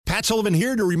Matt Sullivan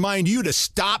here to remind you to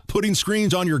stop putting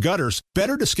screens on your gutters.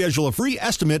 Better to schedule a free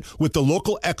estimate with the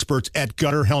local experts at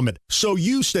Gutter Helmet so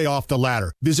you stay off the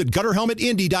ladder. Visit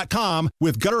GutterHelmetIndy.com.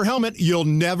 With Gutter Helmet, you'll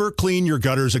never clean your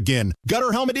gutters again.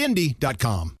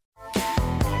 GutterHelmetIndy.com.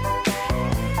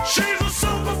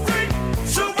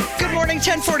 Good morning,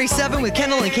 1047 with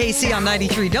Kendall and Casey on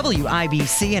 93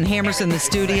 WIBC and Hammers in the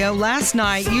studio. Last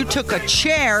night, you took a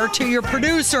chair to your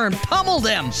producer and pummeled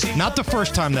him. Not the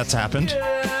first time that's happened.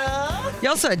 You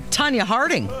also had Tanya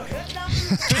Harding.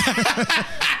 That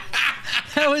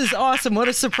was awesome. What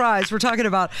a surprise. We're talking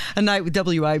about a night with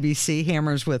WIBC.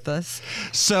 Hammers with us.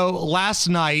 So last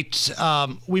night,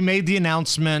 we made the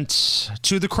announcement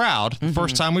to the crowd,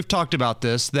 first time we've talked about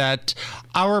this, that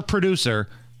our producer,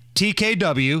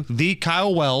 TKW, the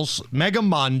Kyle Wells, Mega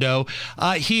Mondo,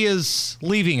 he is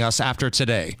leaving us after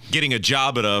today. Getting a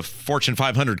job at a Fortune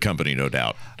 500 company, no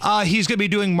doubt. He's going to be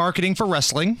doing marketing for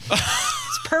wrestling.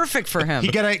 It's perfect for him. He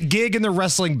got a gig in the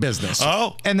wrestling business.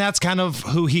 Oh. And that's kind of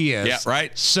who he is. Yeah,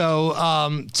 right.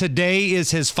 So today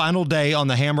is his final day on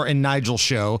the Hammer and Nigel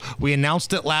show. We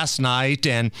announced it last night,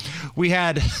 and we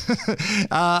had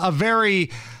a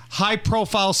very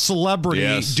high-profile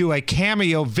celebrity do a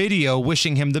cameo video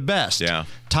wishing him the best. Yeah.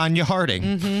 Tanya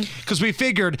Harding. Because we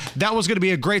figured that was going to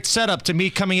be a great setup to me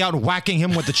coming out and whacking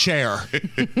him with the chair.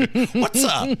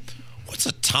 What's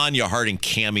a Tanya Harding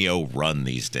cameo run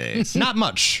these days? Not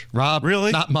much, Rob.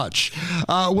 Really? Not much.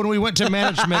 When we went to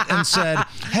management and said,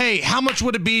 hey, how much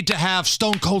would it be to have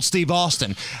Stone Cold Steve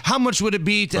Austin? How much would it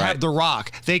be to have The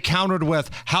Rock? They countered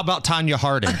with, how about Tanya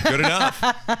Harding? Good enough.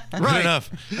 Good enough.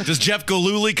 Does Jeff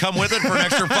Gillooly come with it for an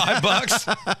extra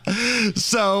 $5?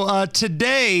 So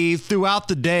today, throughout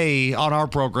the day on our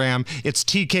program, it's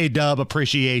TK Dub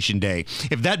Appreciation Day.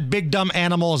 If that big dumb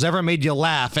animal has ever made you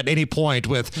laugh at any point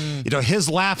with, his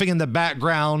laughing in the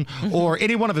background or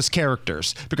any one of his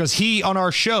characters, because he on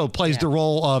our show plays the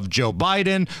role of Joe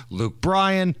Biden, Luke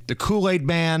Bryan, the Kool-Aid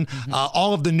Man,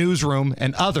 all of the newsroom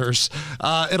and others.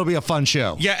 It'll be a fun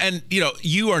show. Yeah, and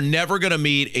you are never going to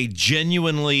meet a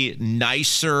genuinely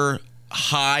nicer,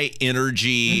 high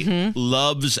energy,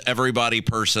 loves everybody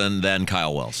person than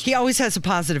Kyle Wells. He always has a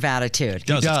positive attitude.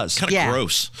 He does. It's kind of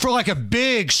gross. For like a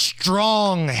big,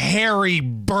 strong, hairy,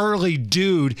 burly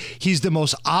dude, he's the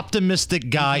most optimistic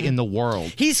guy in the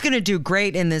world. He's going to do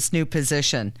great in this new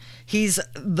position. He's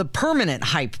the permanent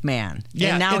hype man. Yeah,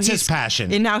 and now it's his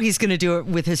passion. And now he's going to do it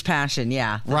with his passion.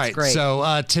 Yeah, that's right. great.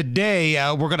 So today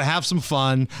we're going to have some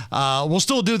fun. We'll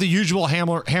still do the usual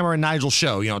Hammer and Nigel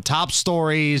show. Top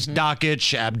stories,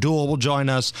 Abdul will join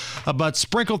us. But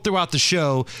sprinkled throughout the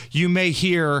show, you may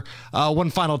hear one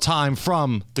final time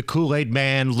from the Kool-Aid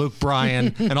Man, Luke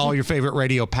Bryan, and all your favorite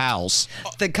radio pals.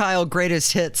 The Kyle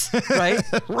greatest hits, right?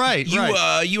 Right.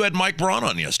 You had Mike Braun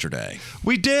on yesterday.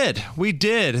 We did.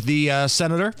 The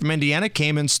senator from Indiana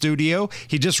came in studio.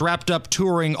 He just wrapped up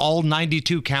touring all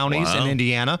 92 counties in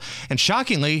Indiana. And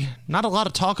shockingly, not a lot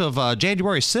of talk of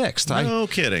January 6th. No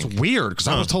kidding. It's weird because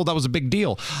I was told that was a big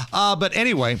deal. But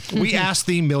anyway, we asked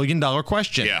the $1 million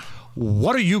question. Yeah.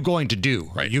 What are you going to do?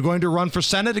 Are you going to run for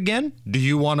Senate again? Do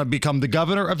you want to become the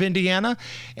governor of Indiana?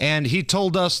 And he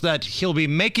told us that he'll be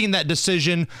making that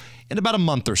decision in about a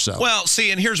month or so. Well,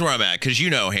 see, and here's where I'm at, because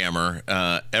Hammer,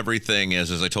 everything is,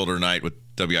 as I told her tonight with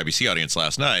WIBC audience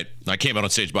last night, I came out on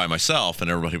stage by myself, and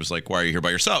everybody was like, why are you here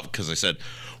by yourself? Because I said,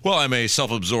 well, I'm a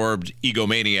self-absorbed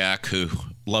egomaniac who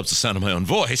loves the sound of my own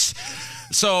voice.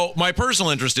 So my personal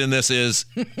interest in this is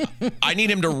I need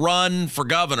him to run for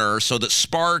governor so that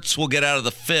Sparks will get out of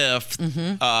the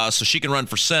 5th so she can run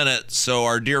for Senate so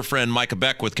our dear friend Micah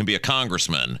Beckwith can be a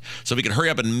congressman. So we can hurry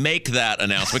up and make that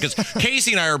announcement, because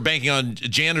Casey and I are banking on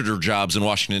janitor jobs in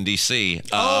Washington, D.C.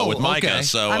 With Micah. Okay.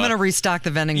 So I'm going to restock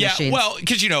the vending machines. Well,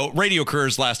 because, radio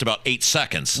careers last about 8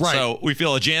 seconds. Right. So we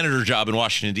feel a janitor job in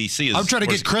Washington, D.C. is... I'm trying to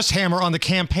get Chris Hammer on the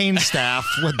campaign staff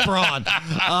with Braun.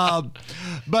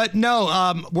 But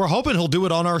no, we're hoping he'll do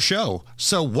it on our show.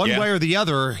 So one way or the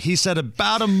other, he said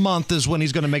about a month is when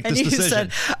he's going to make this decision.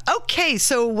 And he said, okay,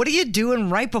 so what are you doing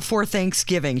right before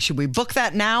Thanksgiving? Should we book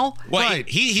that now? Well, right.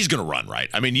 He's going to run, right?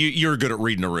 I mean, you're good at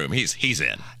reading a room. He's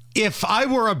in. If I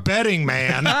were a betting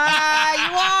man...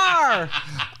 You are!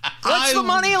 What's the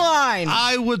money line?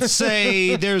 I would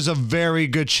say there's a very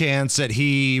good chance that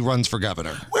he runs for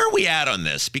governor. Where are we at on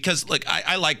this? Because, look,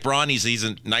 I like Braun. He's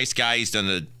a nice guy. He's done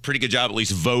a pretty good job, at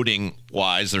least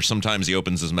voting-wise. There's sometimes he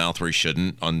opens his mouth where he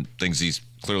shouldn't on things he's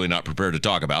clearly not prepared to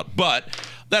talk about. But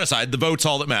that aside, the vote's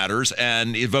all that matters,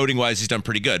 and voting-wise, he's done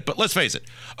pretty good. But let's face it.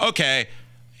 Okay,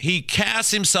 he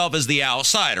casts himself as the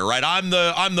outsider, right? I'm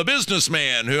the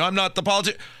businessman who I'm not the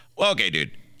politician. Well, okay,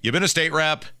 dude, you've been a state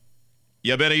rep.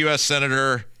 You've been a U.S.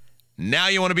 senator. Now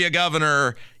you want to be a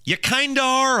governor. You kind of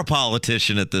are a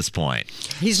politician at this point.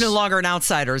 He's no longer an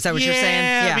outsider. Is that what you're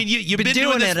saying? Yeah. I mean, you've been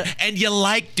doing this, and you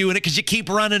like doing it because you keep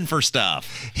running for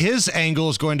stuff. His angle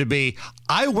is going to be,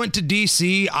 I went to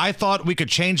D.C., I thought we could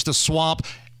change the swamp.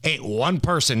 Ain't one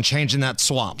person changing that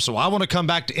swamp. So I want to come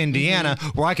back to Indiana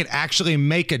where I could actually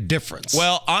make a difference.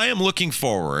 Well, I am looking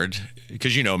forward,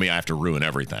 because you know me, I have to ruin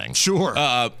everything. Sure.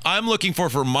 I'm looking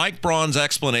for Mike Braun's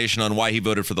explanation on why he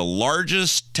voted for the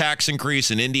largest tax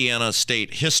increase in Indiana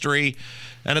state history.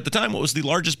 And at the time, it was the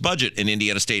largest budget in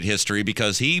Indiana state history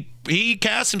because he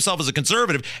cast himself as a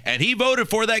conservative, and he voted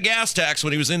for that gas tax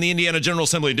when he was in the Indiana General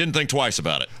Assembly and didn't think twice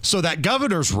about it. So that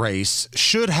governor's race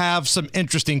should have some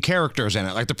interesting characters in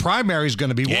it. Like the primary is going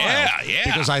to be wild. Yeah.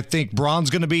 Because I think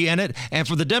Braun's going to be in it. And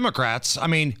for the Democrats, I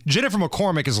mean, Jennifer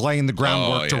McCormick is laying the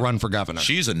groundwork to run for governor.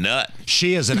 She's a nut.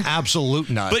 She is an absolute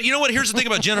nut. But you know what? Here's the thing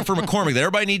about Jennifer McCormick that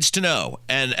everybody needs to know.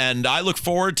 And I look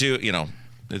forward to,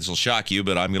 this will shock you,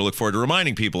 but I'm going to look forward to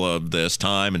reminding people of this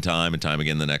time and time and time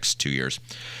again the next 2 years.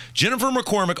 Jennifer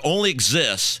McCormick only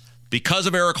exists because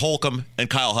of Eric Holcomb and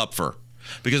Kyle Hupfer.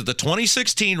 Because at the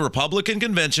 2016 Republican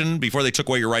convention, before they took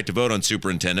away your right to vote on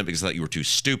superintendent because they thought you were too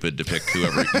stupid to pick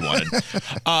whoever you wanted,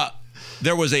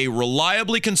 there was a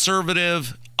reliably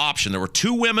conservative option. There were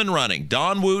two women running,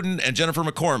 Dawn Wooten and Jennifer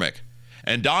McCormick.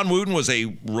 And Dawn Wooten was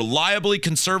a reliably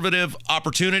conservative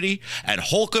opportunity, and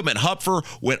Holcomb and Hupfer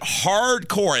went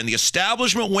hardcore, and the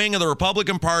establishment wing of the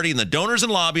Republican Party and the donors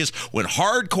and lobbyists went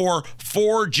hardcore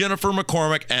for Jennifer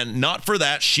McCormick, and not for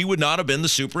that, she would not have been the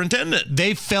superintendent.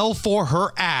 They fell for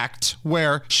her act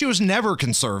where she was never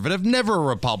conservative, never a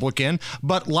Republican,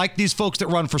 but like these folks that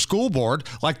run for school board,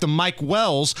 like the Mike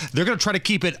Wells, they're going to try to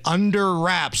keep it under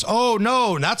wraps. Oh,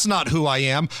 no, that's not who I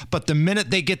am. But the minute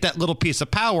they get that little piece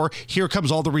of power, here comes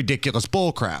all the ridiculous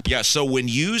bullcrap. Yeah, so when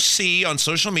you see on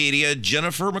social media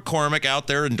Jennifer McCormick out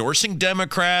there endorsing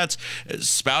Democrats,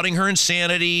 spouting her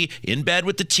insanity, in bed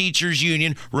with the teachers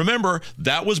union, remember,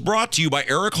 that was brought to you by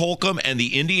Eric Holcomb and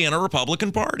the Indiana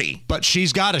Republican Party. But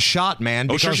she's got a shot, man.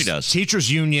 Oh, sure she does.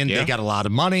 Teachers union, they got a lot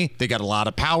of money, they got a lot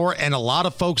of power, and a lot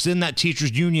of folks in that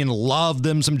teachers union love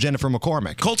them some Jennifer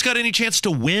McCormick. Colts got any chance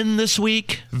to win this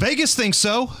week? Vegas thinks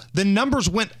so. The numbers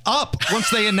went up once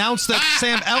they announced that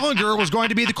Sam Ehlinger was going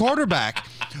to be the quarterback.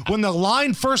 When the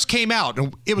line first came out,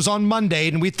 and it was on Monday,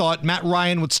 and we thought Matt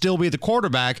Ryan would still be the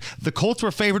quarterback, the Colts were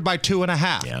favored by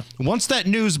 2.5. Yeah. Once that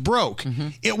news broke,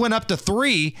 it went up to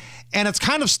 3, and it's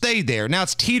kind of stayed there. Now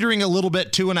it's teetering a little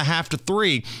bit, 2.5 to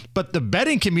 3, but the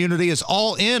betting community is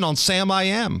all in on Sam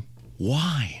IM.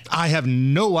 Why? I have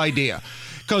no idea.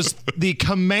 Because the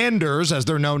Commanders, as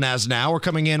they're known as now, are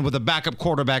coming in with a backup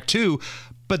quarterback too.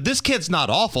 But this kid's not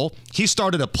awful. He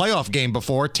started a playoff game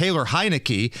before, Taylor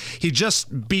Heineke. He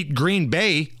just beat Green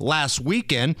Bay last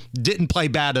weekend, didn't play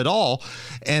bad at all.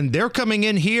 And they're coming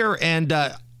in here and,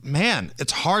 man,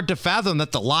 it's hard to fathom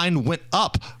that the line went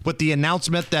up with the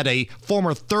announcement that a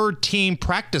former third-team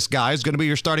practice guy is going to be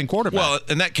your starting quarterback. Well,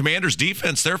 and that Commanders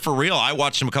defense, they're for real. I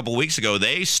watched them a couple of weeks ago.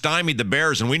 They stymied the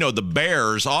Bears, and we know the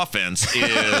Bears' offense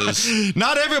is...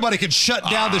 Not everybody can shut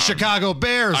down the Chicago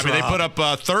Bears, I mean, Rob. they put up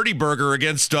a 30-burger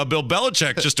against Bill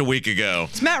Belichick just a week ago.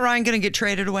 Is Matt Ryan going to get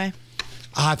traded away?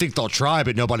 I think they'll try,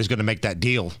 but nobody's going to make that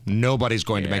deal. Nobody's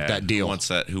going to make that deal.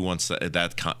 Who wants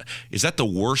that? Is that the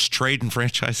worst trade in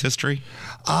franchise history?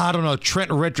 I don't know. Trent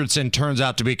Richardson turns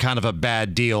out to be kind of a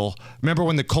bad deal. Remember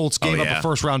when the Colts gave up a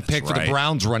first-round pick for the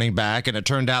Browns running back, and it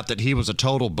turned out that he was a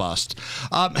total bust.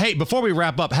 Hey, before we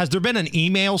wrap up, has there been an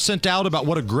email sent out about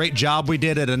what a great job we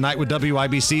did at A Night with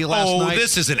WIBC last night? Oh,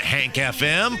 this isn't Hank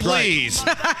FM, please.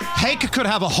 Right. Hank could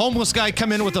have a homeless guy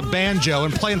come in with a banjo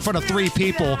and play in front of 3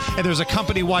 people, and there's a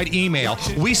company-wide email.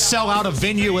 We sell out a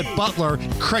venue at Butler,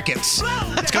 crickets.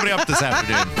 It's coming up this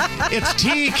afternoon. It's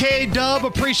TK Dub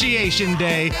Appreciation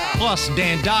Day, plus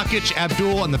Dan Dakich,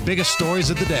 Abdul, and the biggest stories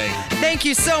of the day. Thank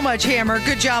you so much, Hammer.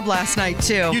 Good job last night,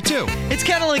 too. You too. It's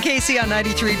Kendall and Casey on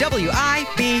 93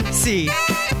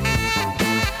 WIBC.